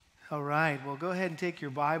All right, well, go ahead and take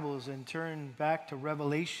your Bibles and turn back to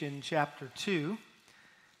Revelation chapter 2.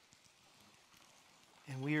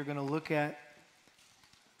 And we are going to look at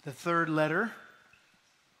the third letter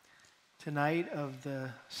tonight of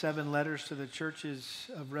the 7 letters to the churches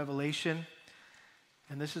of Revelation.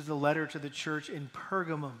 And this is the letter to the church in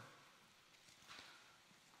Pergamum,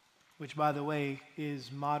 which, by the way, is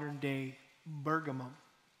modern-day Bergamo.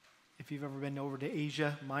 If you've ever been over to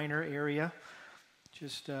Asia Minor area,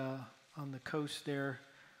 just on the coast there,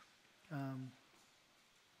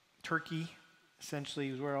 Turkey essentially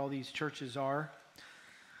is where all these churches are.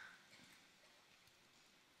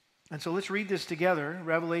 And so let's read this together,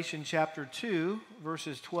 Revelation chapter 2,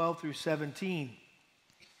 verses 12 through 17.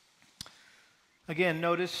 Again,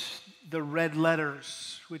 notice the red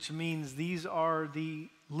letters, which means these are the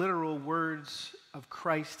literal words of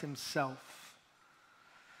Christ himself.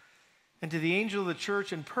 And to the angel of the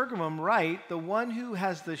church in Pergamum write, the one who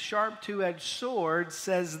has the sharp two-edged sword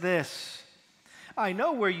says this, I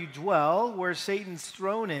know where you dwell, where Satan's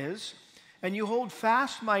throne is, and you hold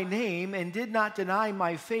fast my name and did not deny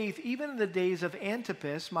my faith, even in the days of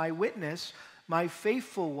Antipas, my witness, my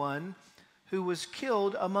faithful one, who was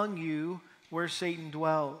killed among you where Satan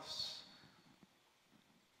dwells.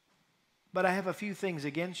 But I have a few things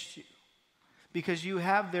against you, because you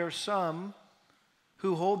have there some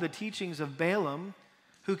who hold the teachings of Balaam,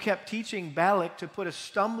 who kept teaching Balak to put a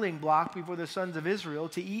stumbling block before the sons of Israel,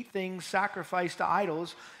 to eat things sacrificed to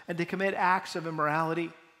idols, and to commit acts of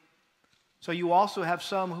immorality. So you also have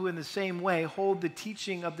some who in the same way hold the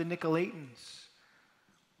teaching of the Nicolaitans.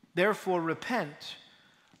 Therefore repent,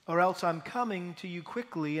 or else I'm coming to you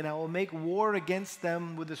quickly, and I will make war against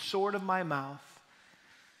them with the sword of my mouth.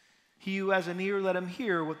 He who has an ear, let him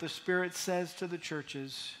hear what the Spirit says to the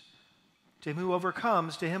churches. To him who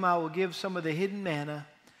overcomes, to him I will give some of the hidden manna,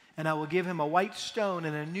 and I will give him a white stone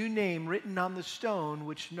and a new name written on the stone,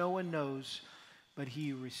 which no one knows but he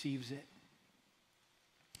who receives it.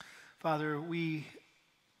 Father, we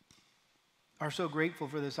are so grateful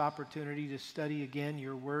for this opportunity to study again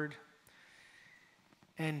your word.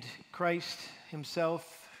 And Christ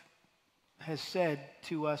himself has said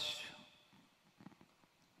to us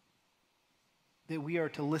that we are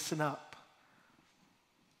to listen up.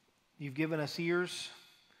 You've given us ears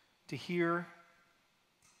to hear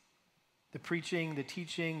the preaching, the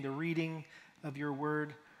teaching, the reading of your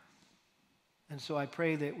word. And so I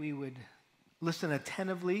pray that we would listen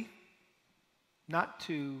attentively, not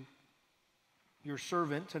to your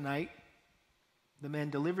servant tonight, the man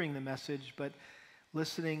delivering the message, but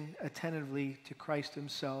listening attentively to Christ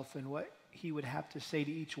himself and what he would have to say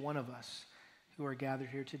to each one of us who are gathered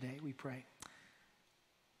here today. We pray.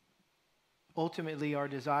 Ultimately, our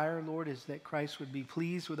desire, Lord, is that Christ would be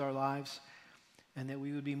pleased with our lives and that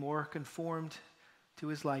we would be more conformed to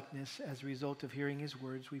his likeness as a result of hearing his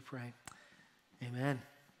words, we pray. Amen.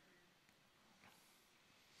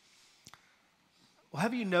 Well,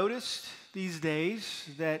 have you noticed these days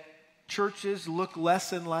that churches look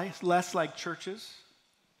less and less like churches?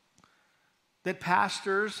 That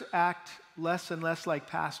pastors act less and less like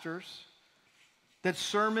pastors? That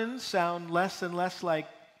sermons sound less and less like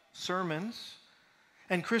sermons,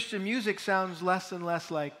 and Christian music sounds less and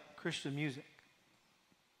less like Christian music?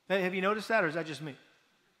 Hey, have you noticed that, or is that just me?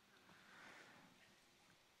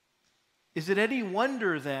 Is it any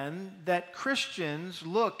wonder then that Christians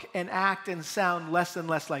look and act and sound less and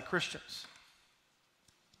less like Christians?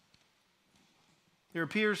 There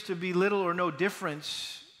appears to be little or no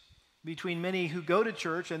difference between many who go to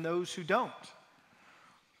church and those who don't.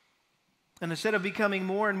 And instead of becoming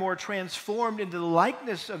more and more transformed into the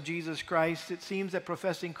likeness of Jesus Christ, it seems that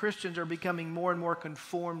professing Christians are becoming more and more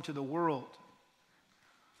conformed to the world.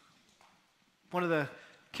 One of the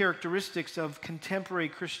characteristics of contemporary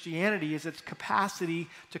Christianity is its capacity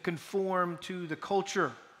to conform to the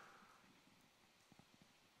culture.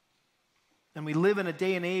 And we live in a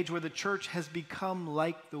day and age where the church has become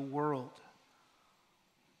like the world.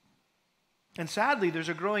 And sadly, there's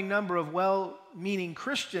a growing number of well-meaning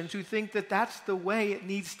Christians who think that that's the way it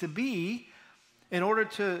needs to be in order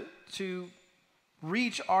to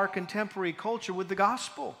reach our contemporary culture with the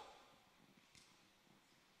gospel.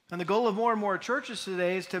 And the goal of more and more churches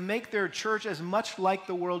today is to make their church as much like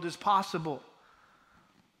the world as possible.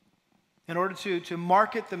 In order to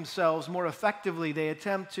market themselves more effectively, they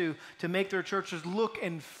attempt to make their churches look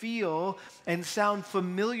and feel and sound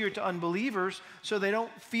familiar to unbelievers so they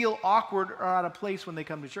don't feel awkward or out of place when they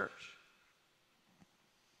come to church.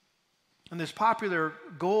 And this popular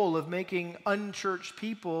goal of making unchurched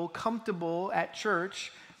people comfortable at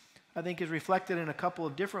church, I think, is reflected in a couple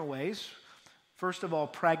of different ways. First of all,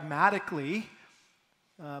 pragmatically,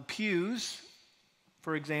 Pews,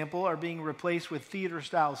 for example, are being replaced with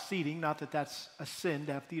theater-style seating. Not that that's a sin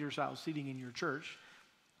to have theater-style seating in your church.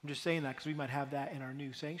 I'm just saying that because we might have that in our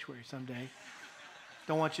new sanctuary someday.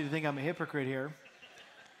 Don't want you to think I'm a hypocrite here.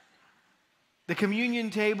 The communion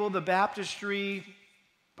table, the baptistry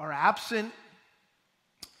are absent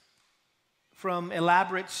from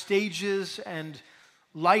elaborate stages and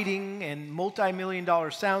lighting and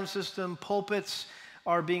multi-million-dollar sound system. Pulpits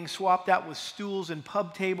are being swapped out with stools and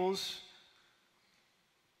pub tables.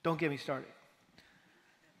 Don't get me started.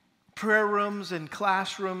 Prayer rooms and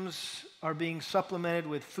classrooms are being supplemented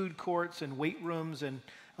with food courts and weight rooms and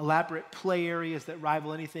elaborate play areas that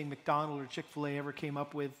rival anything McDonald's or Chick-fil-A ever came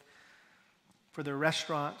up with for their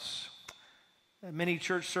restaurants. Many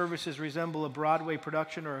church services resemble a Broadway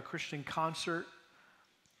production or a Christian concert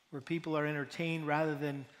where people are entertained rather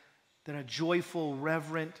than a joyful,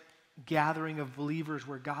 reverent gathering of believers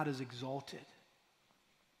where God is exalted.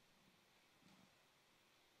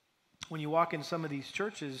 When you walk in some of these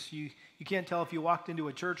churches, you can't tell if you walked into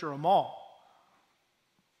a church or a mall.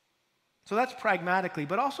 So that's pragmatically,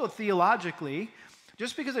 but also theologically.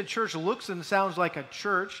 Just because a church looks and sounds like a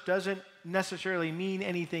church doesn't necessarily mean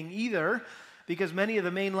anything either, because many of the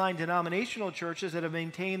mainline denominational churches that have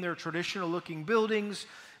maintained their traditional-looking buildings,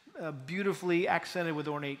 beautifully accented with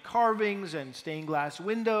ornate carvings and stained glass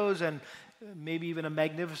windows and maybe even a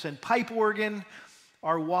magnificent pipe organ,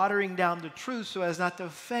 are watering down the truth so as not to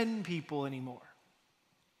offend people anymore.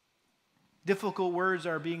 Difficult words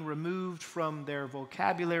are being removed from their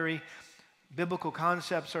vocabulary. Biblical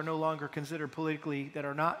concepts are no longer considered that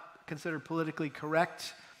are not considered politically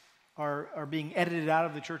correct, are being edited out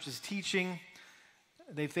of the church's teaching.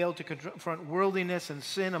 They fail to confront worldliness and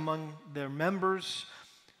sin among their members,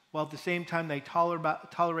 while at the same time they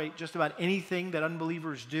tolerate just about anything that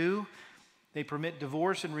unbelievers do. They permit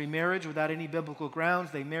divorce and remarriage without any biblical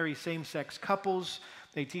grounds. They marry same-sex couples.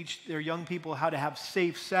 They teach their young people how to have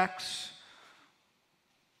safe sex.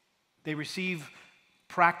 They receive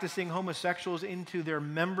practicing homosexuals into their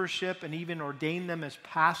membership and even ordain them as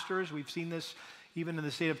pastors. We've seen this even in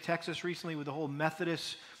the state of Texas recently with the whole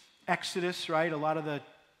Methodist exodus, right? A lot of the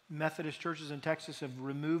Methodist churches in Texas have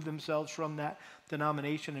removed themselves from that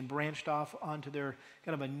denomination and branched off onto their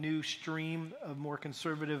kind of a new stream of more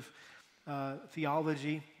conservative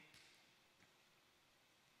theology.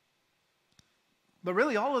 But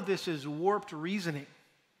really all of this is warped reasoning.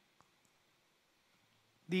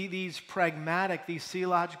 These pragmatic, these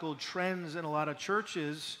theological trends in a lot of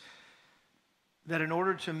churches that in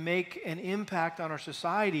order to make an impact on our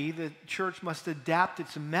society, the church must adapt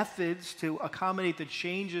its methods to accommodate the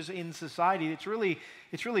changes in society. It's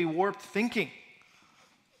really warped thinking.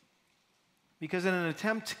 Because in an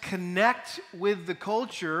attempt to connect with the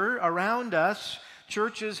culture around us,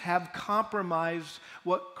 churches have compromised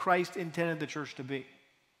what Christ intended the church to be.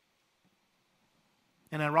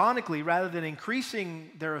 And ironically, rather than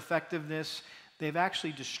increasing their effectiveness, they've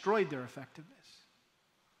actually destroyed their effectiveness.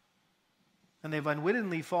 And they've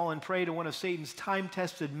unwittingly fallen prey to one of Satan's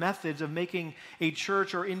time-tested methods of making a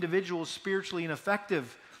church or individual spiritually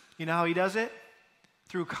ineffective. You know how he does it?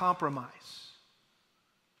 Through compromise.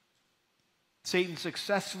 Satan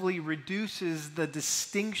successfully reduces the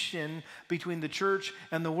distinction between the church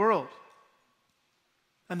and the world.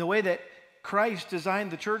 And the way that Christ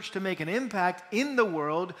designed the church to make an impact in the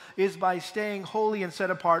world is by staying holy and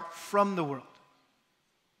set apart from the world.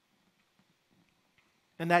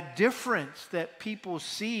 And that difference that people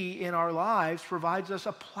see in our lives provides us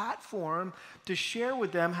a platform to share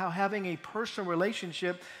with them how having a personal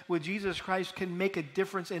relationship with Jesus Christ can make a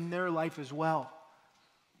difference in their life as well.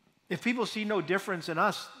 If people see no difference in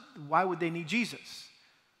us, why would they need Jesus?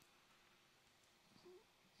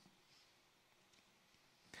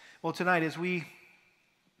 Well, tonight, as we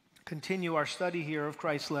continue our study here of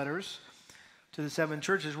Christ's letters to the 7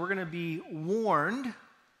 churches, we're going to be warned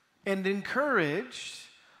and encouraged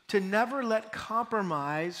to never let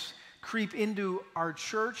compromise creep into our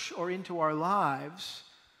church or into our lives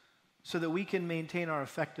so that we can maintain our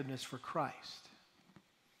effectiveness for Christ.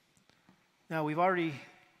 Now, we've already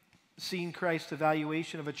seen Christ's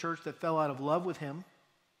evaluation of a church that fell out of love with him.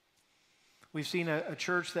 We've seen a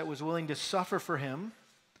church that was willing to suffer for him.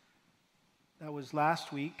 That was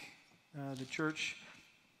last week, the church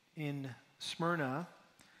in Smyrna.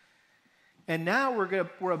 And now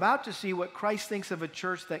we're about to see what Christ thinks of a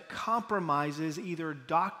church that compromises either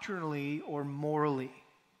doctrinally or morally.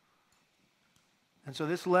 And so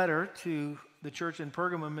this letter to the church in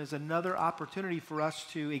Pergamum is another opportunity for us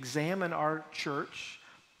to examine our church,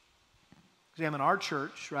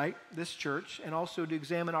 right? This church, and also to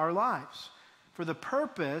examine our lives. for the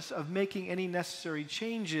purpose of making any necessary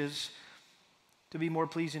changes to be more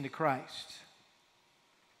pleasing to Christ.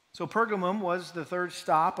 So Pergamum was the third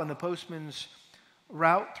stop on the postman's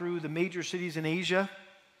route through the major cities in Asia.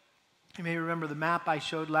 You may remember the map I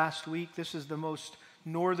showed last week. This is the most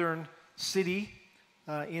northern city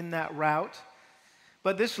in that route.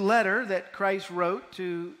 But this letter that Christ wrote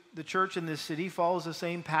to the church in this city follows the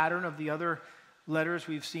same pattern of the other letters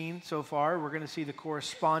we've seen so far. We're going to see the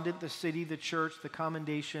correspondent, the city, the church, the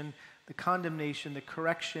commendation, the condemnation, the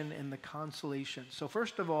correction, and the consolation. So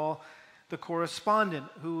first of all, the correspondent,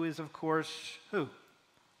 who is, of course, who?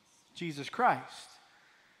 Jesus Christ.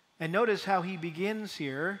 And notice how he begins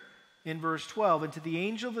here in verse 12. And to the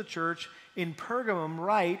angel of the church in Pergamum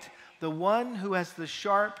write, the one who has the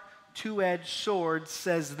sharp two-edged sword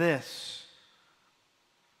says this.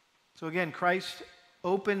 So again, Christ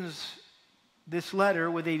opens this letter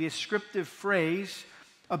with a descriptive phrase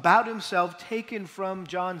about himself taken from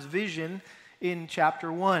John's vision in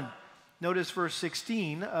chapter 1. Notice verse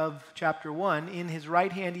 16 of chapter 1. In his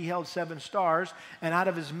right hand he held 7 stars, and out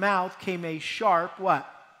of his mouth came a sharp, what?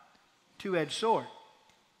 Two-edged sword.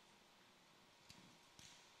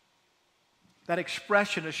 That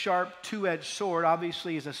expression, a sharp two-edged sword,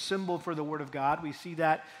 obviously is a symbol for the Word of God. We see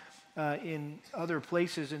that in other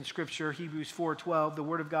places in Scripture. Hebrews 4:12, the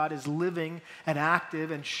Word of God is living and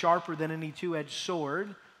active and sharper than any two-edged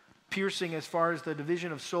sword, piercing as far as the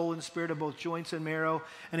division of soul and spirit, of both joints and marrow,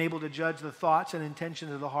 and able to judge the thoughts and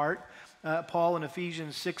intentions of the heart. Paul in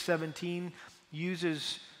Ephesians 6:17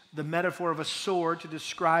 uses the metaphor of a sword to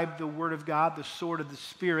describe the Word of God, the sword of the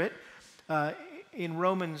Spirit. In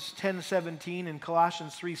Romans 10:17 and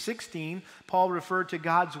Colossians 3:16, Paul referred to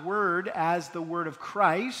God's Word as the Word of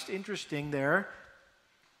Christ. Interesting there.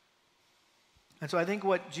 And so I think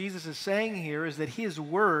what Jesus is saying here is that his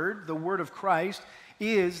Word, the Word of Christ,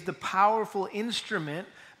 is the powerful instrument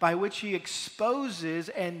by which he exposes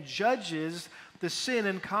and judges the sin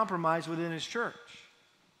and compromise within his church.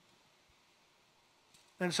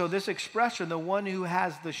 And so this expression, the one who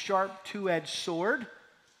has the sharp two-edged sword,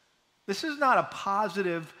 this is not a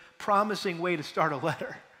positive, promising way to start a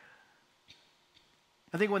letter.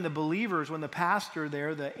 I think when the pastor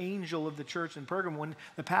there, the angel of the church in Pergamum, when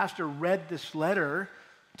the pastor read this letter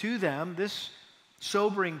to them, this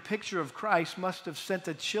sobering picture of Christ must have sent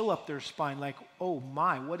a chill up their spine, like, oh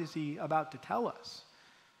my, what is he about to tell us?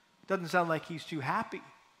 Doesn't sound like he's too happy.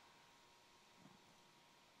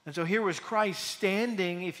 And so here was Christ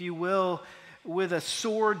standing, if you will, with a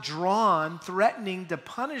sword drawn, threatening to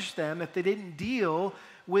punish them if they didn't deal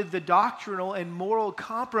with the doctrinal and moral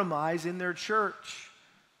compromise in their church.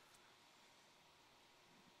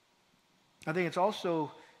 I think it's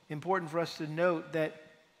also important for us to note that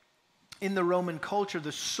in the Roman culture,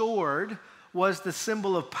 the sword was the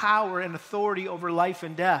symbol of power and authority over life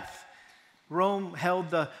and death. Rome held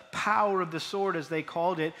the power of the sword, as they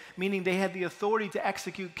called it, meaning they had the authority to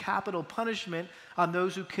execute capital punishment on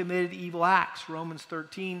those who committed evil acts. Romans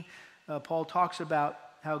 13, Paul talks about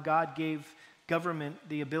how God gave government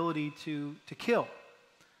the ability to kill,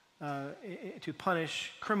 to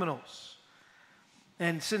punish criminals.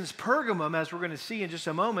 And since Pergamum, as we're going to see in just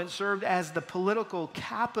a moment, served as the political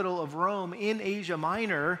capital of Rome in Asia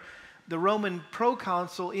Minor, the Roman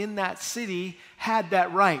proconsul in that city had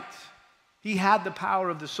that right. He had the power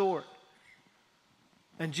of the sword.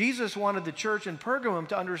 And Jesus wanted the church in Pergamum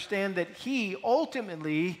to understand that he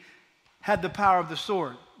ultimately had the power of the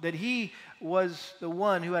sword, that he was the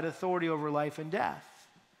one who had authority over life and death,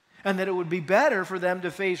 and that it would be better for them to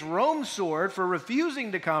face Rome's sword for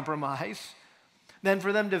refusing to compromise than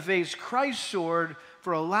for them to face Christ's sword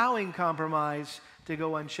for allowing compromise to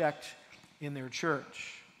go unchecked in their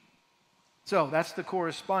church. So that's the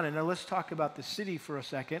correspondent. Now let's talk about the city for a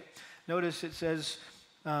second. Notice it says,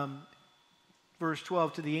 verse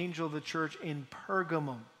 12, to the angel of the church in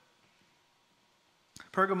Pergamum.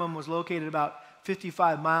 Pergamum was located about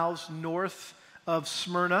 55 miles north of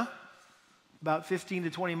Smyrna, about 15 to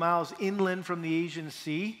 20 miles inland from the Aegean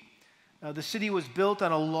Sea. The city was built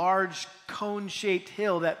on a large cone-shaped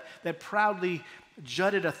hill that proudly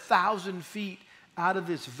jutted 1,000 feet out of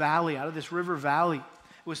this valley, out of this river valley.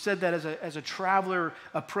 It was said that as a traveler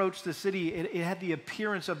approached the city, it had the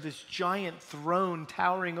appearance of this giant throne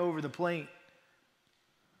towering over the plain.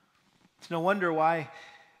 It's no wonder why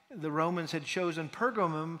the Romans had chosen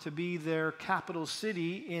Pergamum to be their capital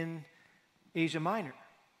city in Asia Minor.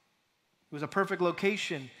 It was a perfect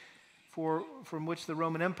location from which the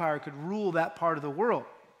Roman Empire could rule that part of the world.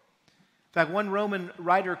 In fact, one Roman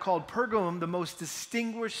writer called Pergamum the most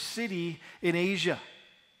distinguished city in Asia.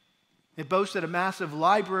 It boasted a massive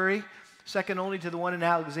library, second only to the one in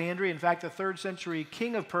Alexandria. In fact, the 3rd century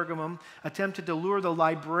king of Pergamum attempted to lure the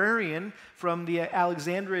librarian from the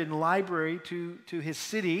Alexandrian library to his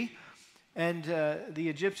city. And the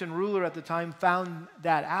Egyptian ruler at the time found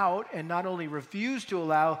that out and not only refused to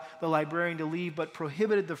allow the librarian to leave, but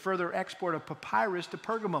prohibited the further export of papyrus to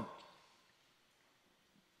Pergamum.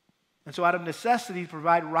 And so out of necessity to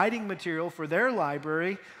provide writing material for their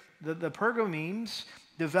library, the Pergamenes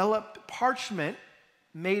developed parchment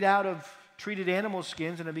made out of treated animal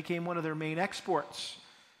skins, and it became one of their main exports.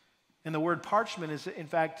 And the word parchment is, in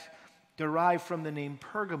fact, derived from the name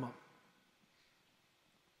Pergamum.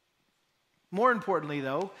 More importantly,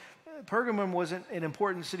 though, Pergamum was an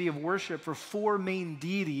important city of worship for 4 main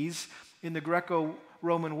deities in the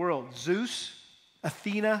Greco-Roman world: Zeus,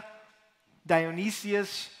 Athena,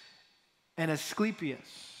 Dionysius, and Asclepius.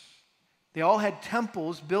 They all had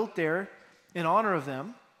temples built there in honor of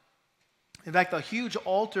them. In fact, the huge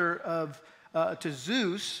altar to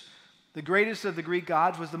Zeus, the greatest of the Greek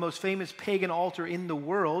gods, was the most famous pagan altar in the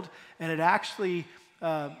world, and it actually,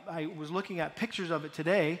 I was looking at pictures of it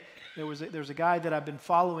today. There's a guy that I've been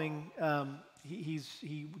following.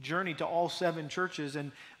 He journeyed to all 7 churches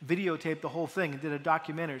and videotaped the whole thing and did a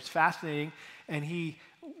documentary. It's fascinating. And he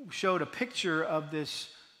showed a picture of this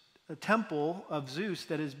temple of Zeus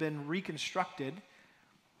that has been reconstructed.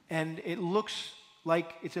 And it looks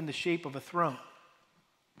like it's in the shape of a throne,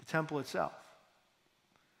 the temple itself.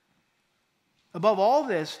 Above all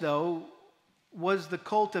this, though, was the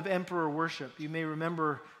cult of emperor worship. You may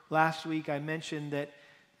remember last week I mentioned that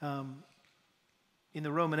in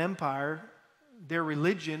the Roman Empire, their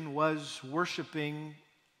religion was worshiping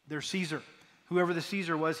their Caesar. Whoever the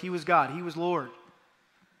Caesar was, he was God, he was Lord.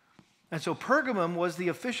 And so Pergamum was the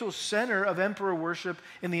official center of emperor worship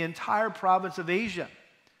in the entire province of Asia.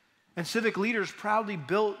 And civic leaders proudly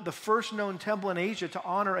built the first known temple in Asia to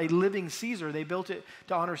honor a living Caesar. They built it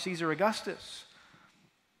to honor Caesar Augustus.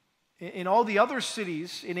 In all the other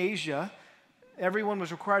cities in Asia, everyone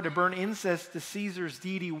was required to burn incense to Caesar's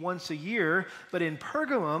deity once a year, but in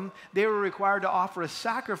Pergamum, they were required to offer a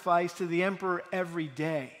sacrifice to the emperor every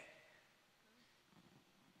day.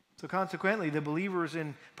 So consequently, the believers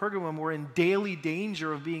in Pergamum were in daily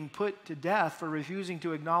danger of being put to death for refusing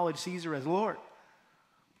to acknowledge Caesar as Lord.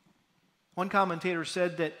 One commentator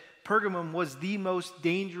said that Pergamum was the most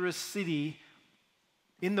dangerous city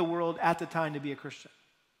in the world at the time to be a Christian.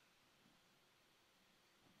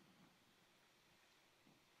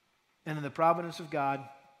 And in the providence of God,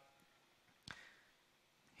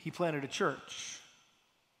 he planted a church.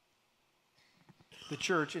 The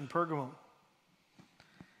church in Pergamum.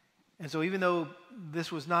 And so even though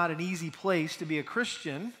this was not an easy place to be a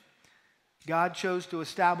Christian, God chose to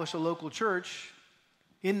establish a local church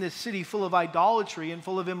in this city full of idolatry and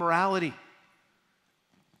full of immorality.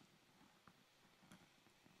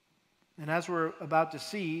 And as we're about to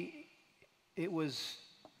see, it was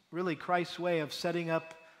really Christ's way of setting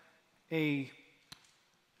up a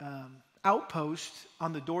outpost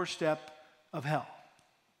on the doorstep of hell.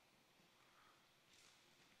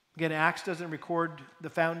 Again, Acts doesn't record the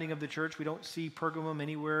founding of the church. We don't see Pergamum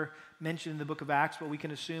anywhere mentioned in the book of Acts, but we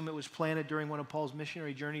can assume it was planted during one of Paul's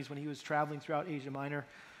missionary journeys when he was traveling throughout Asia Minor.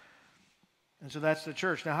 And so that's the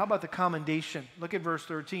church. Now, how about the commendation? Look at verse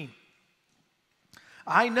 13.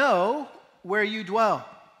 I know where you dwell,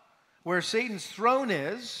 where Satan's throne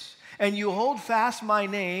is, and you hold fast my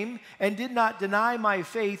name and did not deny my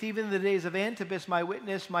faith, even in the days of Antipas, my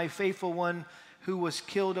witness, my faithful one, who was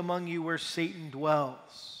killed among you where Satan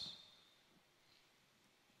dwells.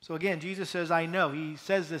 So again, Jesus says, I know. He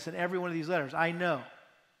says this in every one of these letters. I know.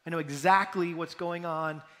 I know exactly what's going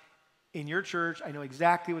on in your church. I know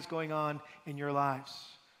exactly what's going on in your lives.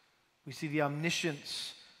 We see the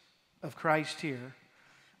omniscience of Christ here.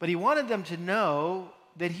 But he wanted them to know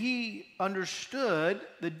that he understood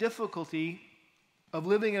the difficulty of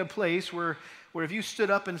living in a place where if you stood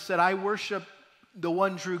up and said, I worship the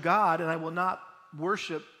one true God and I will not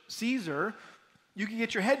worship Caesar, you can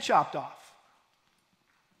get your head chopped off.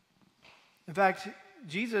 In fact,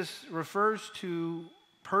 Jesus refers to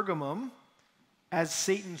Pergamum as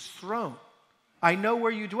Satan's throne. I know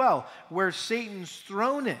where you dwell, where Satan's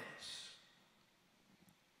throne is.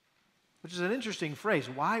 Which is an interesting phrase.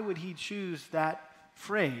 Why would he choose that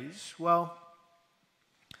phrase? Well,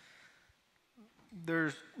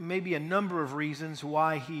 there's maybe a number of reasons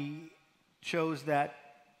why he chose that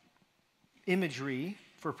imagery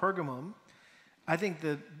for Pergamum. I think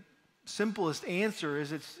the simplest answer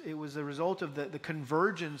is it was a result of the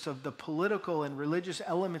convergence of the political and religious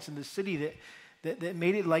elements in the city that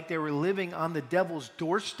made it like they were living on the devil's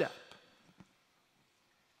doorstep.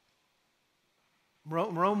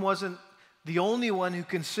 Rome wasn't the only one who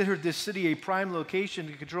considered this city a prime location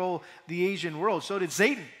to control the Asian world. So did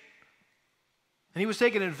Satan. And he was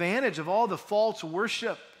taking advantage of all the false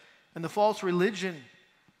worship and the false religion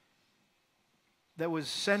that was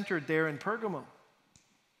centered there in Pergamum.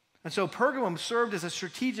 And so Pergamum served as a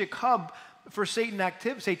strategic hub for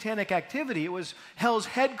satanic activity. It was hell's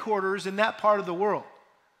headquarters in that part of the world.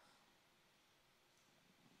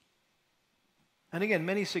 And again,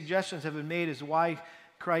 many suggestions have been made as to why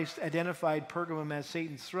Christ identified Pergamum as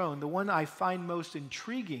Satan's throne. The one I find most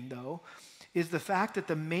intriguing, though, is the fact that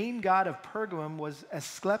the main god of Pergamum was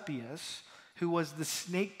Asclepius, who was the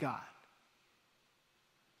snake god.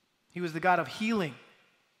 He was the god of healing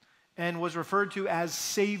and was referred to as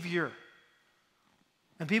Savior.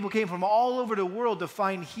 And people came from all over the world to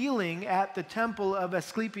find healing at the temple of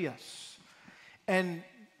Asclepius. And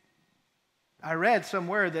I read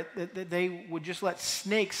somewhere that they would just let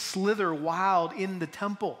snakes slither wild in the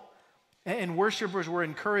temple. And worshipers were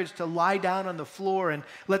encouraged to lie down on the floor and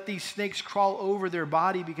let these snakes crawl over their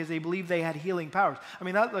body because they believed they had healing powers. I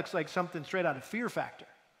mean, that looks like something straight out of Fear Factor.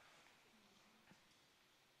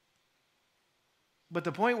 But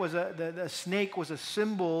the point was the snake was a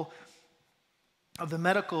symbol of the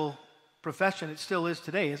medical profession. It still is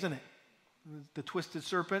today, isn't it? The twisted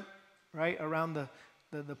serpent, right, around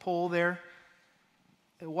the pole there.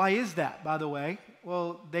 Why is that, by the way?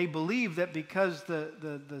 Well, they believe that because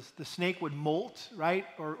the snake would molt, right,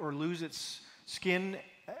 or lose its skin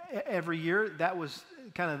every year, that was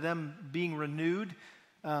kind of them being renewed,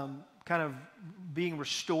 kind of being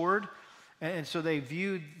restored. And so they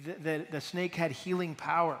viewed that the snake had healing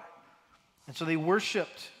power. And so they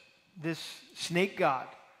worshiped this snake god,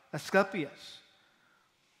 Asclepius.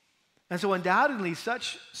 And so undoubtedly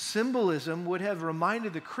such symbolism would have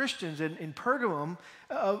reminded the Christians in Pergamum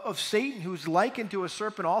of Satan, who's likened to a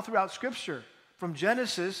serpent all throughout Scripture, from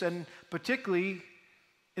Genesis and particularly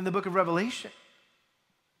in the book of Revelation.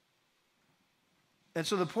 And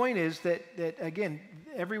so the point is that again,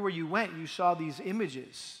 everywhere you went, you saw these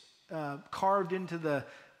images carved into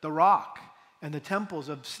the rock and the temples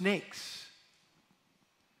of snakes.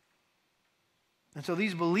 And so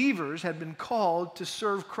these believers had been called to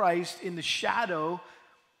serve Christ in the shadow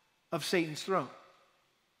of Satan's throne.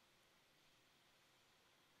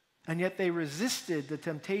 And yet they resisted the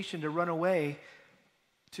temptation to run away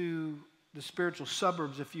to the spiritual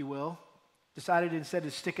suburbs, if you will. Decided instead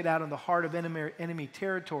to stick it out in the heart of enemy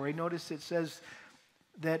territory. Notice it says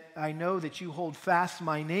that I know that you hold fast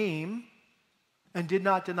my name and did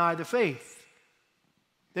not deny the faith.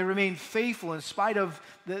 They remained faithful in spite of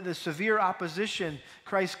the severe opposition.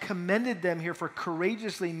 Christ commended them here for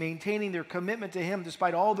courageously maintaining their commitment to him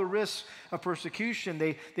despite all the risks of persecution.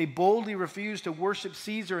 They boldly refused to worship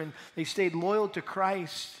Caesar and they stayed loyal to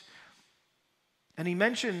Christ. And he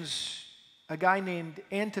mentions a guy named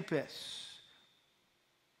Antipas.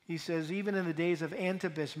 He says, even in the days of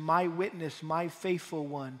Antipas, my witness, my faithful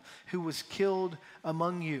one, who was killed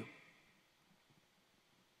among you.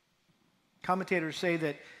 Commentators say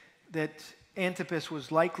that Antipas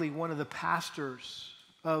was likely one of the pastors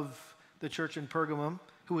of the church in Pergamum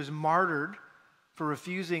who was martyred for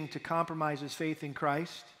refusing to compromise his faith in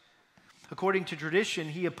Christ. According to tradition,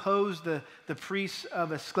 he opposed the priests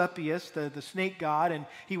of Asclepius, the snake god, and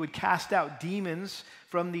he would cast out demons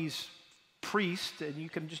from these priests, and you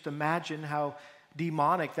can just imagine how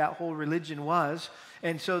demonic that whole religion was.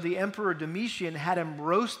 And so the emperor Domitian had him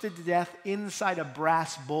roasted to death inside a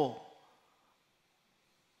brass bull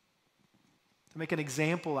to make an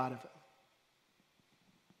example out of him.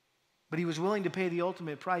 But he was willing to pay the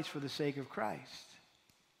ultimate price for the sake of Christ.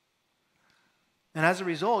 And as a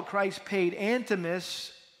result, Christ paid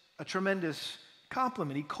Antipas a tremendous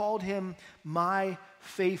compliment. He called him my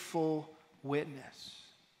faithful witness.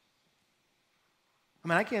 I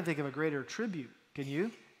mean, I can't think of a greater tribute. Can you?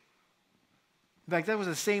 In fact, that was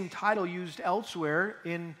the same title used elsewhere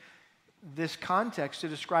in this context to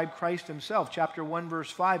describe Christ himself. Chapter 1,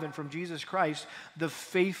 verse 5, and from Jesus Christ, the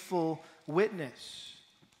faithful witness.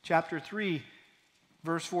 Chapter 3,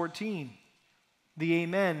 verse 14, the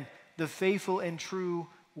Amen, the faithful and true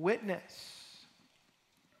witness.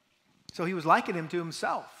 So he was likening him to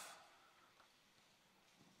himself.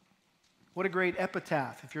 What a great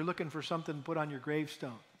epitaph. If you're looking for something to put on your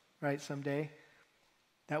gravestone, right, someday,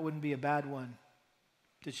 that wouldn't be a bad one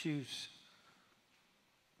to choose.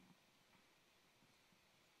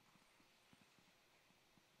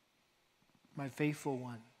 My faithful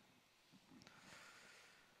one.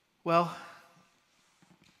 Well,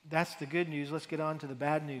 that's the good news. Let's get on to the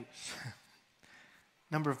bad news.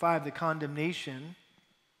 Number 5, the condemnation.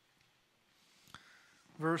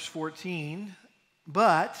 Verse 14,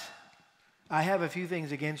 but I have a few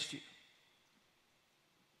things against you.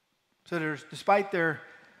 So despite their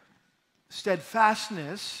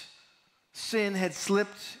steadfastness, sin had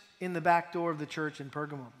slipped in the back door of the church in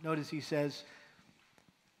Pergamum. Notice he says,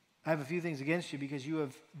 I have a few things against you because you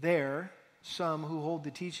have there some who hold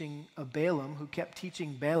the teaching of Balaam, who kept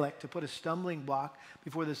teaching Balak to put a stumbling block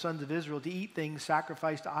before the sons of Israel, to eat things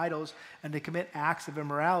sacrificed to idols and to commit acts of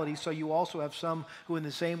immorality. So you also have some who in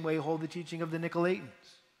the same way hold the teaching of the Nicolaitans.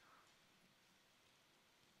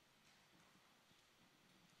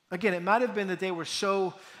 Again, it might have been that they were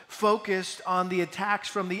so focused on the attacks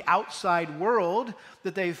from the outside world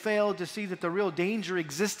that they failed to see that the real danger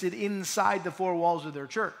existed inside the four walls of their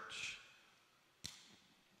church.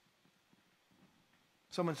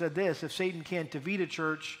 Someone said this, if Satan can't defeat a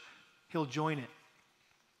church, he'll join it.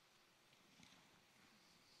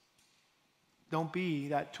 Don't be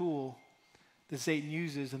that tool that Satan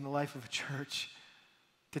uses in the life of a church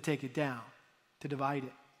to take it down, to divide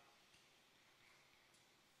it.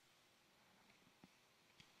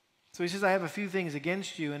 So he says, I have a few things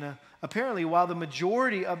against you. And apparently, while the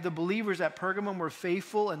majority of the believers at Pergamum were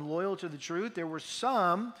faithful and loyal to the truth, there were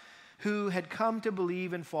some who had come to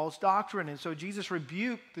believe in false doctrine. And so Jesus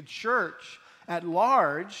rebuked the church at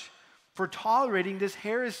large for tolerating this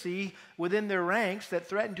heresy within their ranks that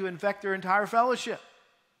threatened to infect their entire fellowship.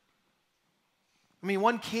 I mean,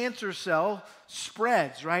 one cancer cell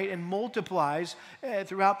spreads, right, and multiplies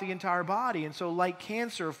throughout the entire body. And so like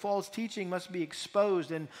cancer, false teaching must be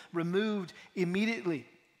exposed and removed immediately.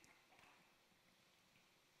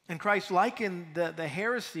 And Christ likened the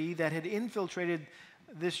heresy that had infiltrated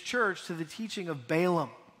this church to the teaching of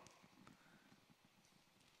Balaam,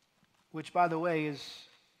 which, by the way, is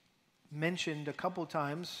mentioned a couple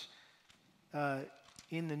times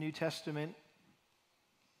in the New Testament.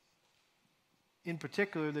 In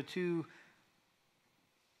particular, the two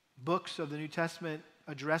books of the New Testament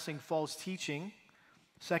addressing false teaching,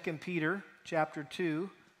 2 Peter chapter 2,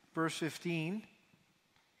 verse 15,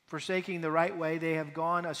 forsaking the right way, they have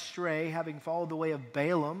gone astray, having followed the way of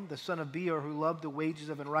Balaam, the son of Beor, who loved the wages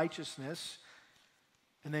of unrighteousness.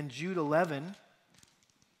 And then Jude 11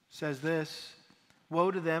 says this, woe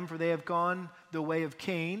to them, for they have gone the way of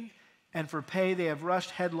Cain, and for pay they have rushed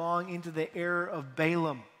headlong into the error of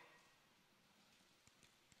Balaam.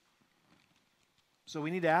 So we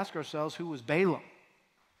need to ask ourselves, who was Balaam?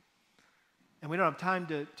 And we don't have time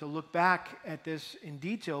to look back at this in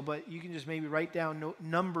detail, but you can just maybe write down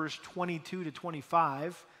Numbers 22 to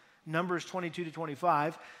 25. Numbers 22 to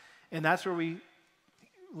 25. And that's where we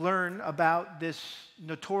learn about this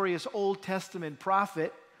notorious Old Testament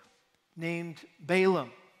prophet named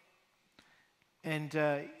Balaam.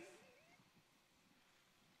 And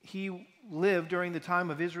he lived during the time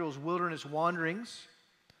of Israel's wilderness wanderings.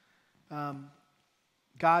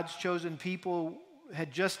 God's chosen people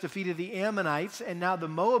had just defeated the Ammonites, and now the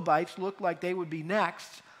Moabites looked like they would be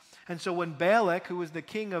next. And so when Balak, who was the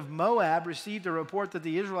king of Moab, received a report that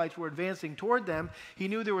the Israelites were advancing toward them, he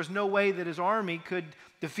knew there was no way that his army could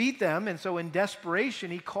defeat them. And so in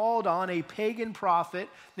desperation, he called on a pagan prophet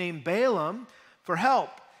named Balaam for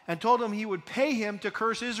help and told him he would pay him to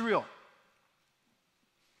curse Israel.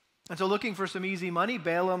 And so looking for some easy money,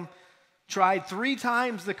 Balaam tried 3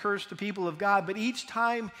 times to curse the people of God, but each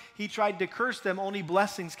time he tried to curse them, only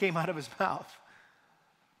blessings came out of his mouth.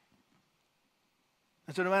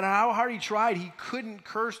 And so no matter how hard he tried, he couldn't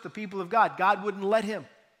curse the people of God. God wouldn't let him.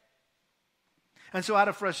 And so out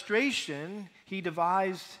of frustration, he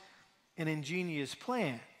devised an ingenious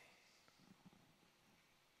plan.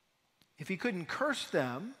 If he couldn't curse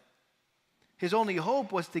them, his only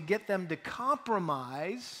hope was to get them to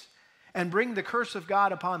compromise and bring the curse of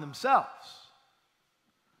God upon themselves.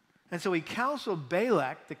 And so he counseled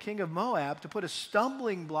Balak, the king of Moab, to put a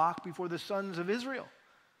stumbling block before the sons of Israel.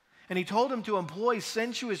 And he told him to employ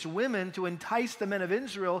sensuous women to entice the men of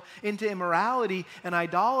Israel into immorality and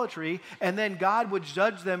idolatry, and then God would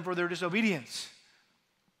judge them for their disobedience.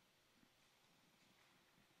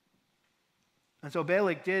 And so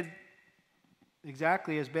Balak did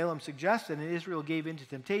exactly as Balaam suggested, and Israel gave in to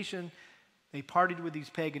temptation. They partied with these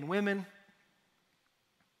pagan women.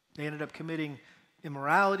 They ended up committing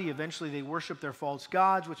immorality. Eventually, they worshiped their false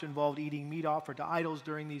gods, which involved eating meat offered to idols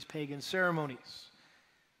during these pagan ceremonies.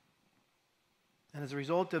 And as a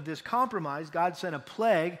result of this compromise, God sent a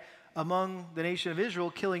plague among the nation of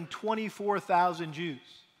Israel, killing 24,000 Jews.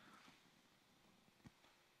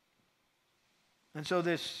 And so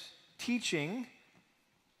this teaching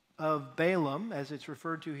of Balaam, as it's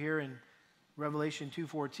referred to here in Revelation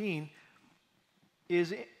 2:14,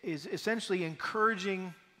 is essentially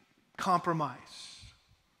encouraging compromise.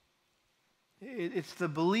 It's the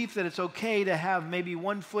belief that it's okay to have maybe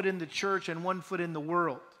one foot in the church and one foot in the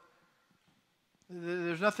world.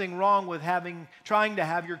 There's nothing wrong with trying to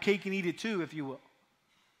have your cake and eat it too, if you will.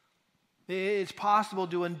 It's possible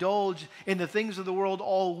to indulge in the things of the world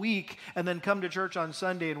all week and then come to church on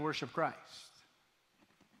Sunday and worship Christ.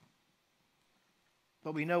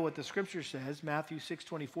 But we know what the Scripture says, Matthew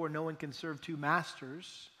 6:24, no one can serve two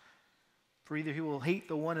masters, for either he will hate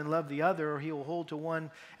the one and love the other, or he will hold to one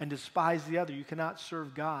and despise the other. You cannot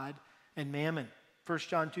serve God and mammon. 1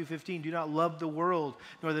 John 2:15, do not love the world,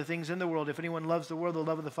 nor the things in the world. If anyone loves the world, the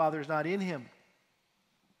love of the Father is not in him.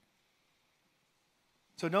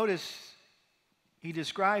 So notice, he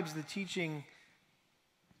describes the teaching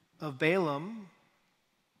of Balaam,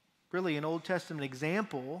 really an Old Testament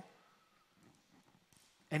example,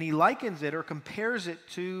 and he likens it or compares it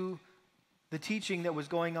to the teaching that was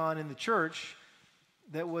going on in the church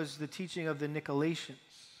that was the teaching of the Nicolaitans.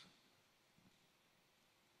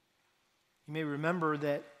 You may remember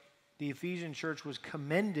that the Ephesian church was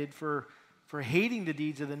commended for hating the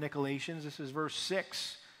deeds of the Nicolaitans. This is verse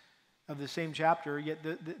 6 of the same chapter. Yet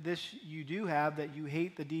this you do have, that you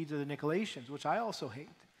hate the deeds of the Nicolaitans, which I also hate.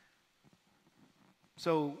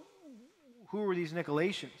 So who were these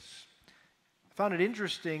Nicolaitans? I found it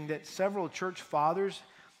interesting that several church fathers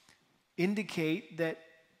indicate that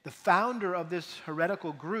the founder of this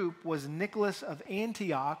heretical group was Nicholas of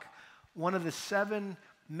Antioch, one of the 7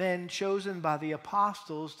 men chosen by the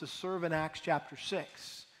apostles to serve in Acts chapter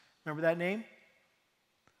 6. Remember that name?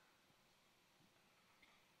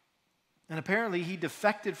 And apparently he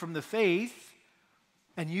defected from the faith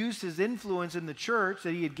and used his influence in the church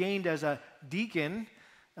that he had gained as a deacon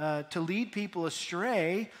to lead people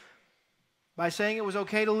astray by saying it was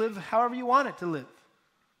okay to live however you want it to live.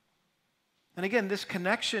 And again, this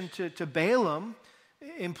connection to Balaam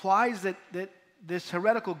implies that this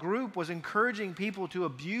heretical group was encouraging people to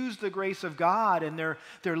abuse the grace of God and their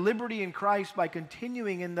liberty in Christ by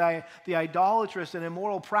continuing in the idolatrous and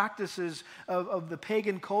immoral practices of the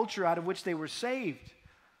pagan culture out of which they were saved.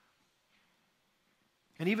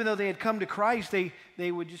 And even though they had come to Christ,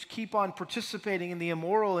 they would just keep on participating in the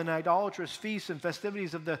immoral and idolatrous feasts and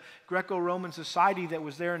festivities of the Greco-Roman society that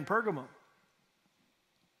was there in Pergamum.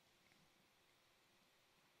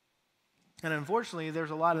 And unfortunately, there's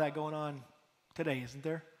a lot of that going on today, isn't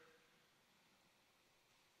there?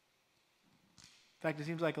 In fact, it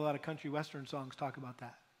seems like a lot of country western songs talk about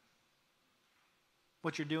that.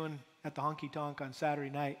 What you're doing at the honky tonk on Saturday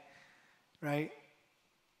night, right?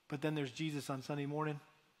 But then there's Jesus on Sunday morning.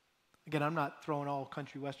 Again, I'm not throwing all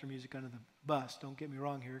country western music under the bus. Don't get me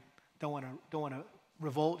wrong here. Don't want to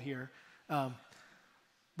revolt here.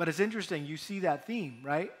 But it's interesting. You see that theme,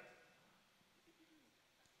 right?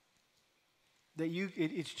 That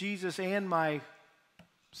it's Jesus and my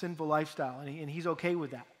sinful lifestyle, and he's okay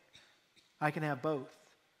with that. I can have both.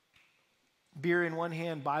 Beer in one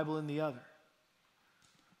hand, Bible in the other.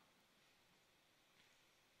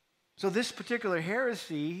 So this particular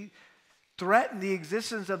heresy threatened the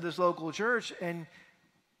existence of this local church, and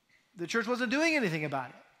the church wasn't doing anything about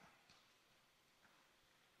it.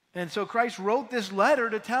 And so Christ wrote this letter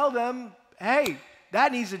to tell them, hey,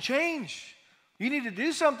 that needs to change. You need to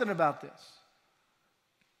do something about this.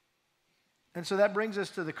 And so that brings us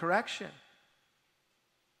to the correction.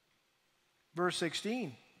 Verse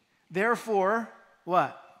 16. Therefore,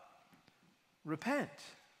 what? Repent.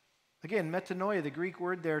 Again, metanoia, the Greek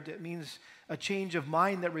word there, that means a change of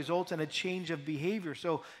mind that results in a change of behavior.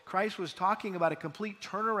 So Christ was talking about a complete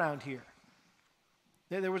turnaround here.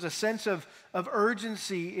 There was a sense of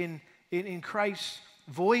urgency in Christ's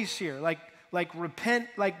voice here, like repent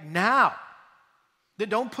like now.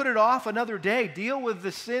 Don't put it off another day. Deal with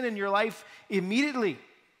the sin in your life immediately.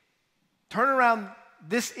 Turn around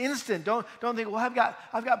this instant. Don't think, well,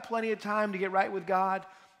 I've got plenty of time to get right with God.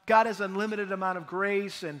 God has unlimited amount of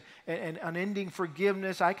grace and unending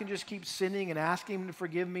forgiveness. I can just keep sinning and asking him to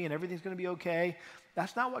forgive me and everything's going to be okay.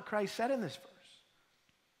 That's not what Christ said in this verse.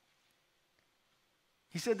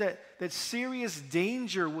 He said that serious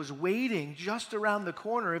danger was waiting just around the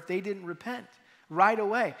corner if they didn't repent right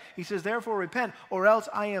away. He says, therefore repent, or else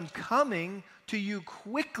I am coming to you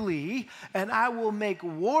quickly, and I will make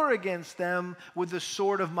war against them with the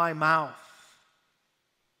sword of my mouth.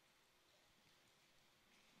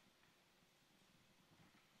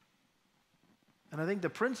 And I think the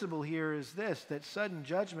principle here is this, that sudden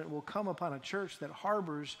judgment will come upon a church that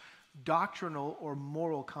harbors doctrinal or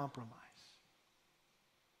moral compromise.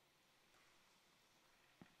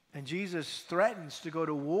 And Jesus threatens to go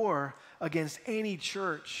to war against any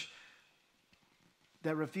church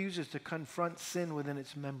that refuses to confront sin within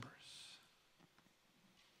its members.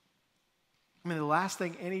 I mean, the last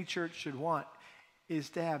thing any church should want is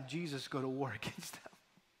to have Jesus go to war against them.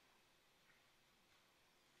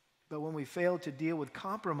 But when we fail to deal with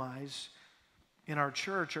compromise in our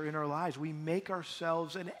church or in our lives, we make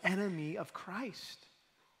ourselves an enemy of Christ.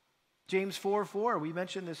 James 4:4, we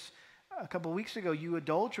mentioned this a couple weeks ago. You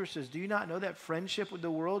adulteresses, do you not know that friendship with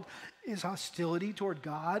the world is hostility toward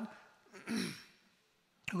God?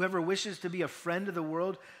 Whoever wishes to be a friend of the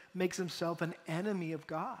world makes himself an enemy of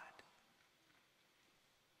God.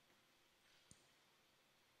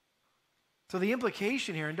 So the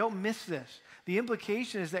implication here, and don't miss this, the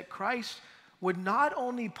implication is that Christ would not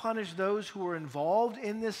only punish those who were involved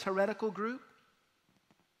in this heretical group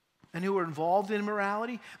and who were involved in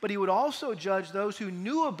immorality, but he would also judge those who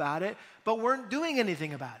knew about it but weren't doing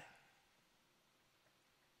anything about it.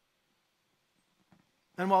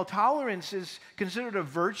 And while tolerance is considered a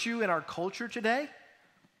virtue in our culture today,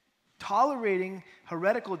 tolerating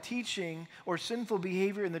heretical teaching or sinful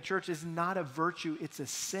behavior in the church is not a virtue, it's a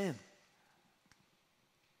sin.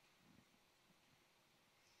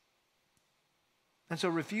 And so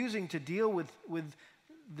refusing to deal with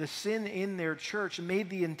the sin in their church made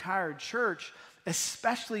the entire church,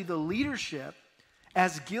 especially the leadership,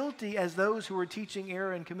 as guilty as those who were teaching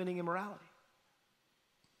error and committing immorality.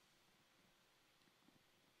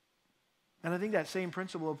 And I think that same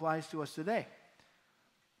principle applies to us today.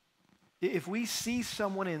 If we see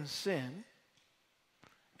someone in sin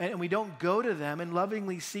and we don't go to them and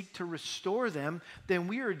lovingly seek to restore them, then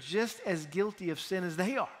we are just as guilty of sin as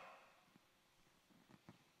they are.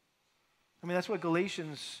 I mean, that's what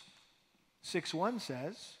Galatians 6:1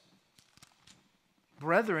 says.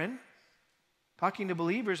 Brethren, talking to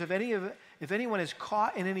believers, if anyone is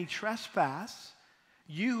caught in any trespass,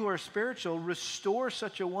 you who are spiritual, restore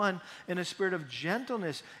such a one in a spirit of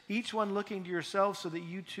gentleness, each one looking to yourself so that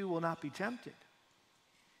you too will not be tempted.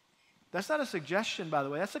 That's not a suggestion, by the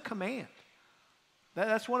way. That's a command.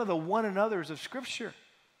 That's one of the one another's of Scripture.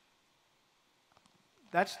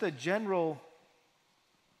 That's the general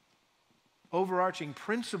overarching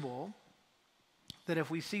principle that if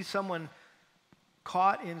we see someone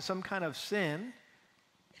caught in some kind of sin,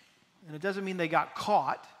 and it doesn't mean they got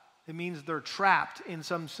caught, it means they're trapped in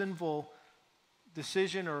some sinful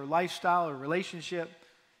decision or lifestyle or relationship.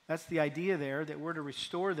 That's the idea there, that we're to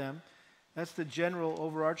restore them. That's the general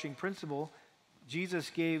overarching principle. Jesus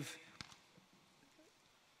gave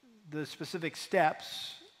the specific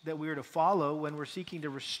steps that we are to follow when we're seeking to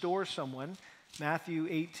restore someone. Matthew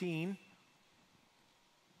 18.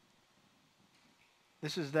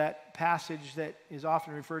 This is that passage that is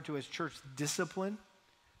often referred to as church discipline,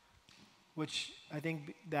 which I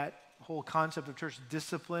think that whole concept of church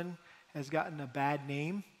discipline has gotten a bad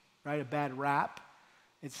name, right? A bad rap.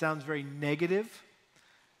 It sounds very negative.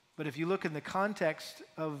 But if you look in the context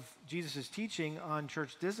of Jesus' teaching on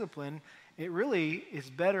church discipline, it really is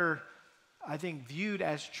better, I think, viewed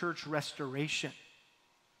as church restoration.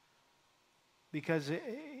 Because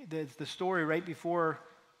the story right before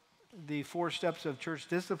the 4 steps of church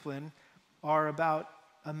discipline are about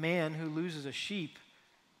a man who loses a sheep.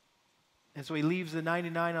 And so he leaves the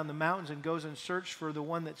 99 on the mountains and goes in search for the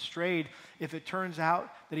one that strayed. If it turns out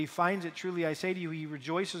that he finds it, truly I say to you, he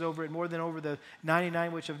rejoices over it more than over the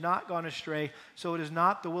 99 which have not gone astray. So it is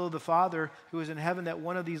not the will of the Father who is in heaven that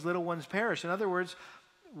one of these little ones perish. In other words,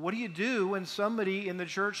 what do you do when somebody in the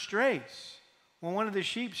church strays? When one of the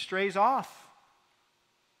sheep strays off?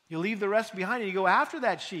 You leave the rest behind and you go after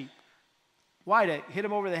that sheep. Why? To hit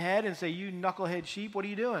him over the head and say, you knucklehead sheep, what are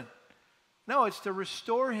you doing? No, it's to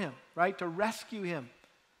restore him, right? To rescue him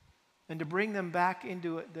and to bring them back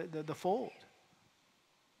into the fold.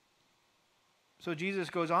 So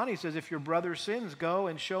Jesus goes on, he says, if your brother sins, go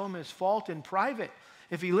and show him his fault in private.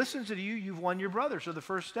 If he listens to you, you've won your brother. So the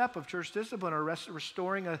first step of church discipline or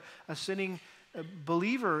restoring a sinning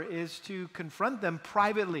believer is to confront them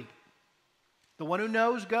privately. The one who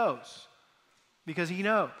knows goes because he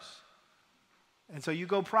knows. And so you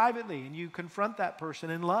go privately and you confront that person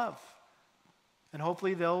in love. And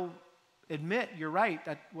hopefully they'll admit, you're right,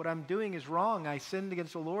 that what I'm doing is wrong. I sinned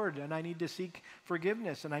against the Lord and I need to seek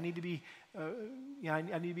forgiveness and I need to be, I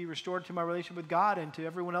need to be restored to my relationship with God, and to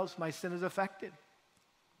everyone else my sin is affected.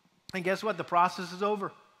 And guess what? The process is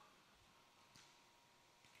over.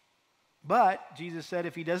 But Jesus said,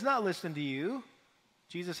 if he does not listen to you,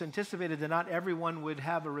 Jesus anticipated that not everyone would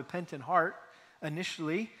have a repentant heart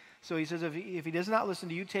initially. So he says, if he does not listen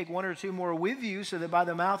to you, take 1 or 2 more with you, so that by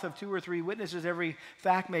the mouth of 2 or 3 witnesses every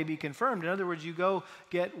fact may be confirmed. In other words, you go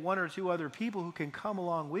get 1 or 2 other people who can come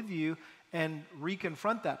along with you and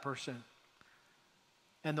reconfront that person.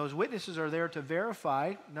 And those witnesses are there to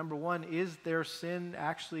verify, number one, is their sin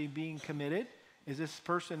actually being committed? Is this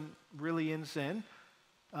person really in sin?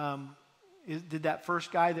 Did that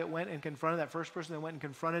first guy that went and confronted, that first person that went and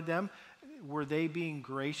confronted them, were they being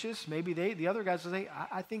gracious? Maybe the other guys will say,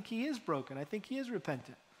 I think he is broken. I think he is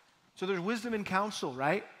repentant. So there's wisdom in counsel,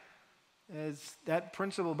 right? That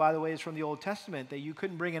principle, by the way, is from the Old Testament, that you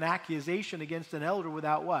couldn't bring an accusation against an elder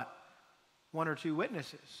without what? One or two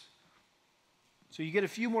witnesses. So you get a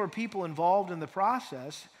few more people involved in the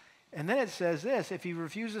process, and then it says this: if he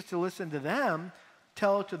refuses to listen to them,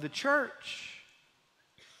 tell it to the church.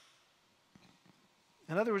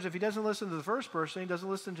 In other words, if he doesn't listen to the first person, he doesn't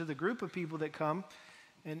listen to the group of people that come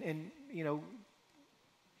and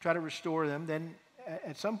try to restore them, then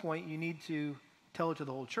at some point you need to tell it to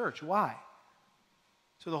the whole church. Why?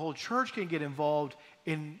 So the whole church can get involved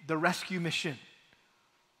in the rescue mission.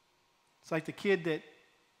 It's like the kid that,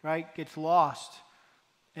 right, gets lost,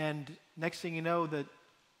 and next thing you know, the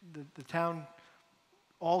town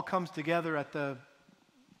all comes together at the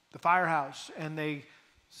firehouse, and they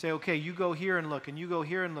say, okay, you go here and look, and you go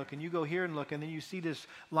here and look, and you go here and look, and then you see this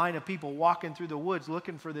line of people walking through the woods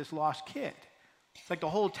looking for this lost kid. It's like the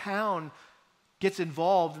whole town gets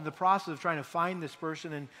involved in the process of trying to find this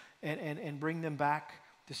person and bring them back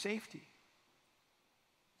to safety.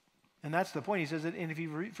 And that's the point. He says that, and if he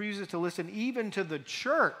refuses to listen even to the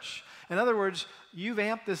church, in other words, you've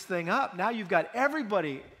amped this thing up. Now you've got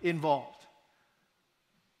everybody involved,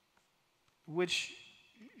 which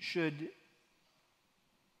should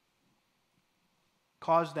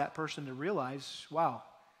cause that person to realize, wow,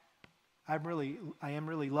 I am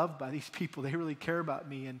really loved by these people. They really care about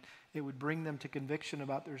me, and it would bring them to conviction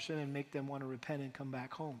about their sin and make them want to repent and come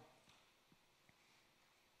back home.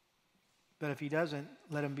 But if he doesn't,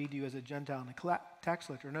 let him be to you as a Gentile and a tax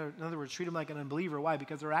collector. In other words, treat him like an unbeliever. Why?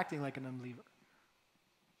 Because they're acting like an unbeliever.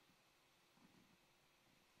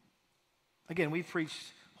 Again, we've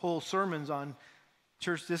preached whole sermons on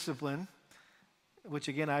church discipline, which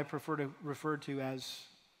again I prefer to refer to as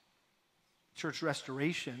church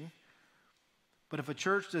restoration. But if a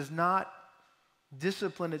church does not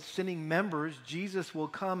discipline its sinning members, Jesus will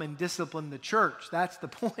come and discipline the church. That's the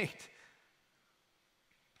point.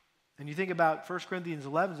 And you think about 1 Corinthians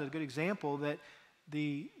 11 is a good example that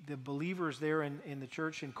the believers there in the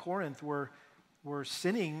church in Corinth were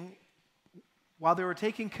sinning while they were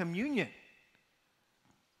taking communion.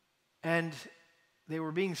 And they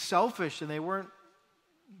were being selfish, and they weren't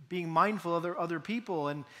being mindful of other people,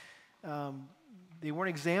 and they weren't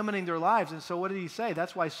examining their lives. And so what did he say?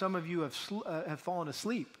 That's why some of you have fallen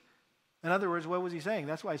asleep. In other words, what was he saying?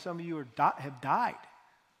 That's why some of you have died.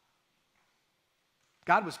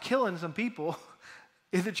 God was killing some people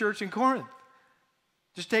in the church in Corinth,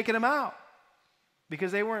 just taking them out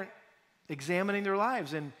because they weren't examining their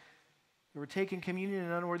lives and they were taking communion in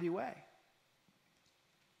an unworthy way.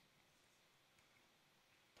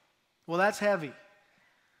 Well, that's heavy.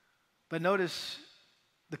 But notice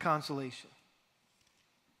the consolation.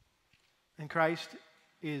 And Christ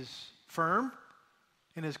is firm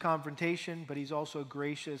in his confrontation, but he's also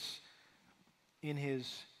gracious in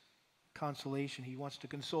his consolation. He wants to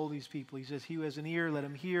console these people. He says, he who has an ear, let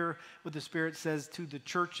him hear what the Spirit says to the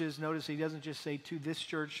churches. Notice he doesn't just say to this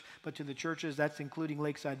church, but to the churches. That's including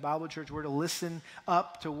Lakeside Bible Church. We're to listen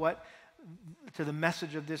up to the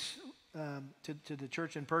message of this, to the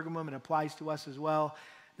church in Pergamum. It applies to us as well.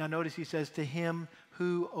 Now notice he says, to him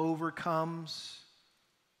who overcomes.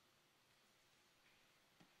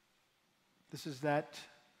 This is that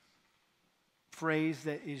phrase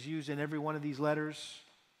that is used in every one of these letters.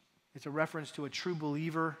 It's a reference to a true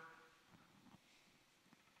believer.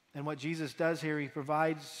 And what Jesus does here, he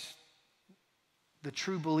provides the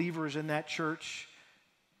true believers in that church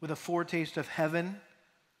with a foretaste of heaven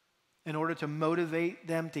in order to motivate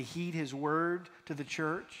them to heed his word to the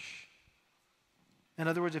church. In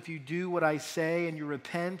other words, if you do what I say and you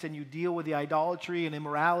repent and you deal with the idolatry and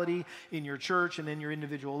immorality in your church and in your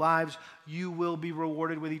individual lives, you will be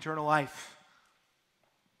rewarded with eternal life.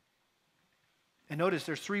 And notice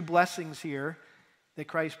there's 3 blessings here that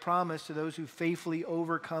Christ promised to those who faithfully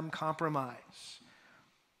overcome compromise.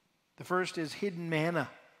 The first is hidden manna.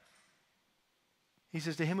 He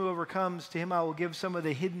says, to him who overcomes, to him I will give some of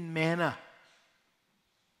the hidden manna.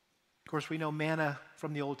 Of course, we know manna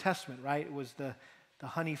from the Old Testament, right? It was the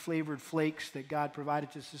honey-flavored flakes that God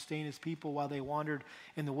provided to sustain his people while they wandered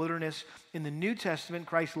in the wilderness. In the New Testament,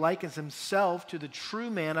 Christ likens himself to the true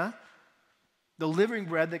manna, the living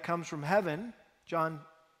bread that comes from heaven. John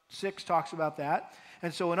 6 talks about that.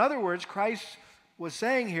 And so in other words, Christ was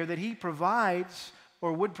saying here that he provides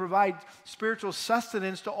or would provide spiritual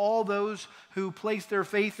sustenance to all those who place their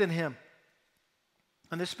faith in him.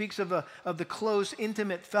 And this speaks of the close,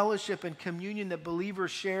 intimate fellowship and communion that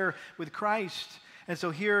believers share with Christ. And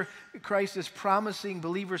so here, Christ is promising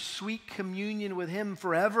believers sweet communion with him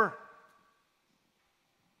forever.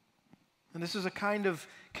 And this is a kind of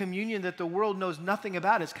communion that the world knows nothing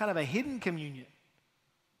about. It's kind of a hidden communion.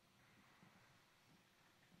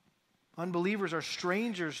 Unbelievers are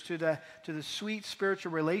strangers to the sweet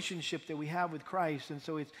spiritual relationship that we have with Christ. And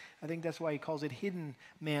so I think that's why he calls it hidden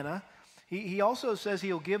manna. He also says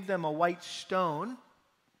he'll give them a white stone,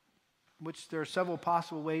 which there are several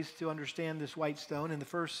possible ways to understand this white stone. In the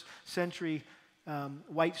first century,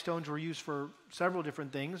 white stones were used for several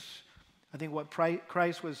different things. I think what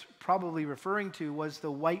Christ was probably referring to was the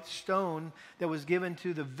white stone that was given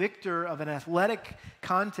to the victor of an athletic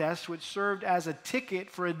contest, which served as a ticket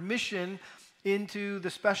for admission into the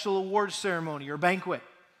special awards ceremony or banquet.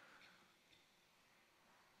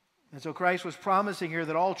 And so Christ was promising here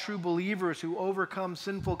that all true believers who overcome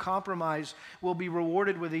sinful compromise will be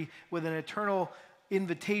rewarded with an eternal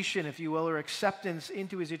invitation, if you will, or acceptance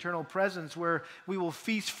into his eternal presence, where we will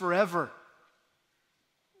feast forever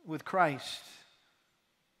with Christ.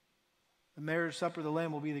 The marriage supper of the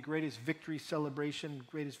Lamb will be the greatest victory celebration,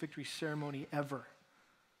 greatest victory ceremony ever.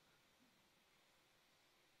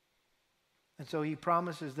 And so he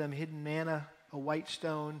promises them hidden manna, a white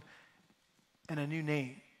stone, and a new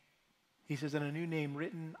name. He says, and a new name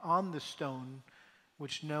written on the stone,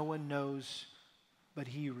 which no one knows but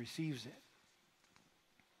he who receives it.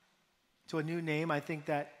 So a new name, I think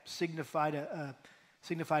that signified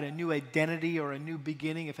a new identity or a new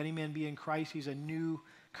beginning. If any man be in Christ, he's a new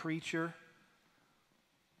creature.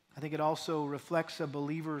 I think it also reflects a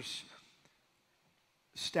believer's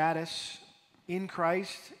status in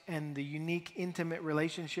Christ and the unique, intimate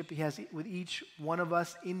relationship he has with each one of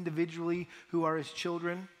us individually who are his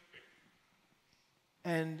children.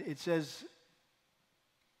 And it says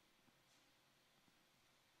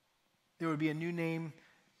there would be a new name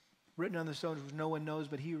written on the stones which no one knows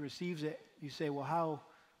but he who receives it. You say, well, how?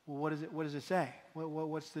 Well, what does it say?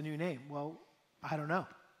 What's the new name? Well, I don't know.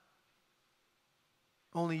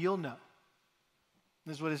 Only you'll know.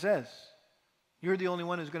 This is what it says. You're the only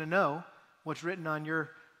one who's going to know what's written on your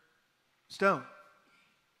stone.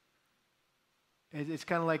 It's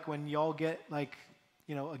kind of like when y'all get a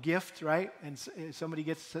gift, right? And somebody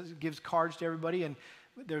gives cards to everybody, and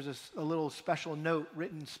there's a little special note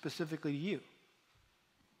written specifically to you.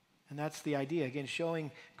 And that's the idea. Again,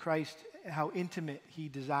 showing Christ how intimate he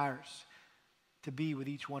desires to be with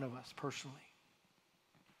each one of us personally.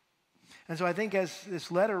 And so I think as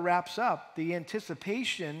this letter wraps up, the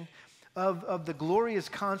anticipation of the glorious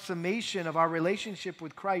consummation of our relationship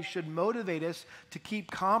with Christ should motivate us to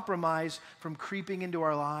keep compromise from creeping into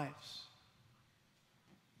our lives.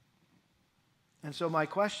 And so my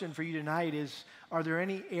question for you tonight is, are there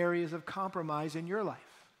any areas of compromise in your life?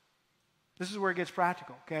 This is where it gets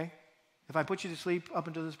practical, okay? If I put you to sleep up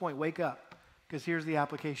until this point, wake up, because here's the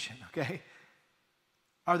application, okay?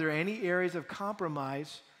 Are there any areas of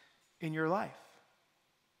compromise in your life?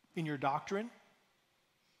 In your doctrine?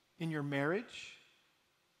 In your marriage?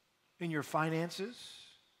 In your finances?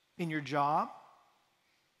 In your job?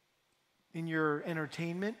 In your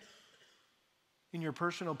entertainment? In your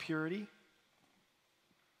personal purity?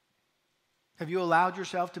 Have you allowed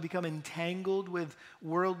yourself to become entangled with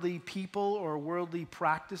worldly people or worldly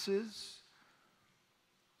practices?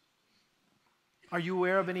 Are you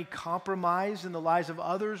aware of any compromise in the lives of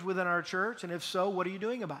others within our church? And if so, what are you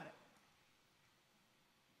doing about it?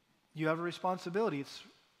 You have a responsibility. It's,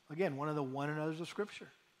 again, one of the one another's of Scripture.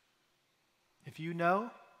 If you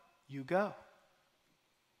know, you go.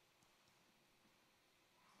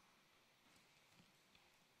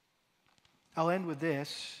 I'll end with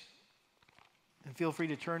this. And feel free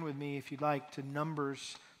to turn with me, if you'd like, to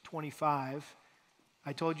Numbers 25.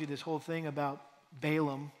 I told you this whole thing about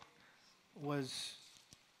Balaam was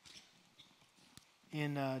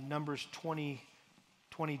in Numbers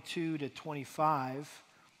 22 to 25.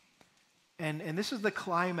 And this is the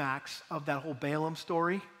climax of that whole Balaam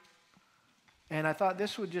story. And I thought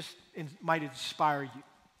this might inspire you,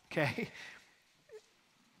 okay?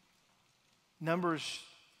 Numbers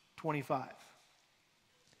 25.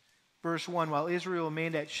 Verse 1, while Israel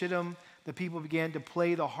remained at Shittim, the people began to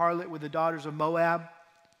play the harlot with the daughters of Moab.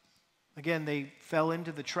 Again, they fell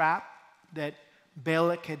into the trap that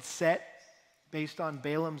Balak had set based on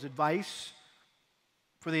Balaam's advice.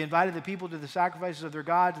 For they invited the people to the sacrifices of their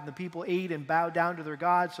gods, and the people ate and bowed down to their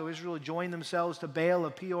gods. So Israel joined themselves to Baal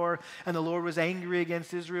of Peor, and the Lord was angry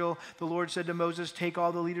against Israel. The Lord said to Moses, take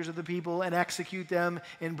all the leaders of the people and execute them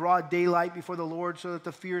in broad daylight before the Lord, so that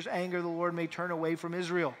the fierce anger of the Lord may turn away from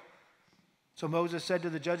Israel. So Moses said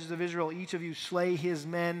to the judges of Israel, each of you slay his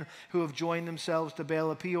men who have joined themselves to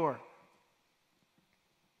Baal of Peor.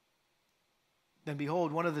 Then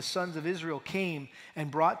behold, one of the sons of Israel came and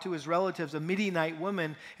brought to his relatives a Midianite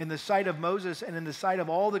woman in the sight of Moses and in the sight of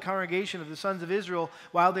all the congregation of the sons of Israel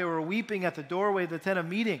while they were weeping at the doorway of the tent of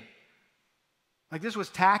meeting. Like, this was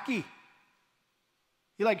tacky.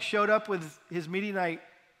 He showed up with his Midianite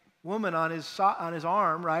woman on his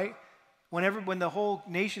arm, right? When the whole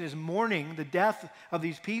nation is mourning the death of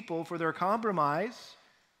these people for their compromise.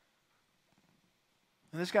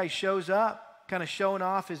 And this guy shows up, kind of showing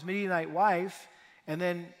off his Midianite wife. And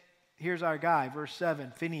then here's our guy, verse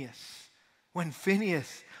 7, Phinehas. When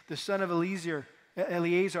Phinehas, the son of Eleazar,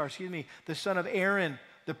 the son of Aaron,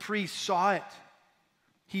 the priest, saw it,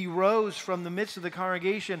 he rose from the midst of the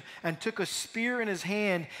congregation and took a spear in his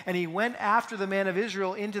hand, and he went after the man of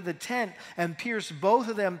Israel into the tent and pierced both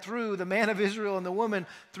of them through, the man of Israel and the woman,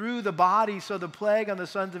 through the body. So the plague on the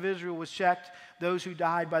sons of Israel was checked. Those who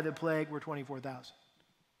died by the plague were 24,000.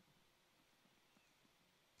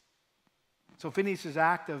 So Phinehas'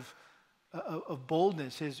 act of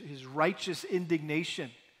boldness, his righteous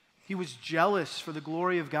indignation, he was jealous for the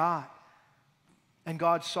glory of God. And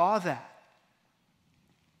God saw that.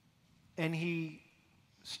 And he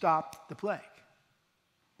stopped the plague.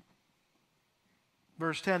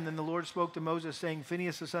 Verse 10, then the Lord spoke to Moses, saying,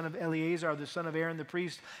 Phinehas, the son of Eleazar, the son of Aaron the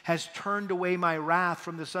priest, has turned away my wrath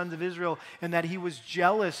from the sons of Israel, and that he was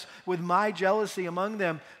jealous with my jealousy among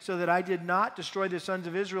them, so that I did not destroy the sons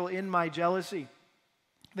of Israel in my jealousy.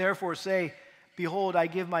 Therefore say, behold, I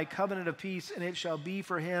give my covenant of peace, and it shall be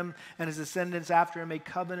for him and his descendants after him a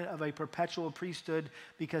covenant of a perpetual priesthood,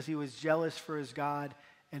 because he was jealous for his God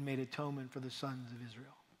and made atonement for the sons of Israel.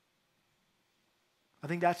 I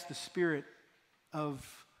think that's the spirit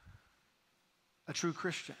of a true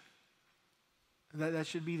Christian. That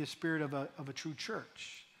should be the spirit of a true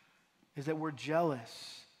church, is that we're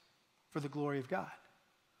jealous for the glory of God.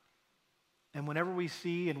 And whenever we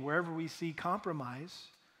see and wherever we see compromise,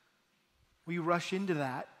 we rush into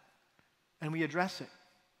that and we address it,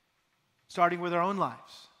 starting with our own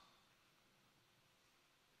lives.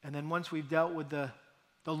 And then once we've dealt with the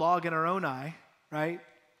log in our own eye, right,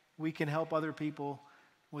 we can help other people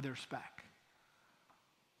with their speck.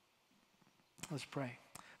 Let's pray.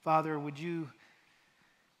 Father, would you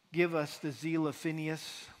give us the zeal of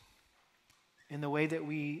Phinehas in the way that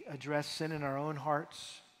we address sin in our own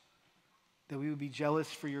hearts, that we would be jealous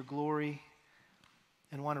for your glory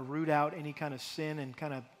and want to root out any kind of sin and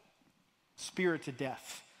kind of spear it to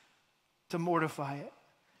death, to mortify it.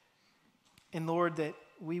 And Lord, that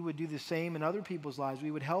we would do the same in other people's lives.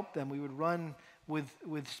 We would help them. We would run with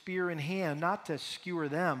spear in hand, not to skewer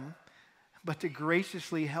them, but to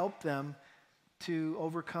graciously help them to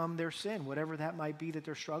overcome their sin, whatever that might be that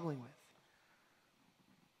they're struggling with.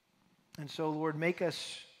 And so, Lord, make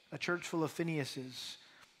us a church full of Phineases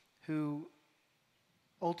who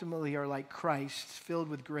ultimately are like Christ, filled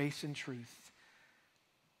with grace and truth.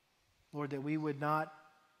 Lord, that we would not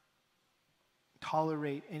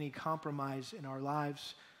tolerate any compromise in our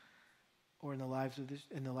lives or in the life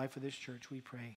of this church, we pray.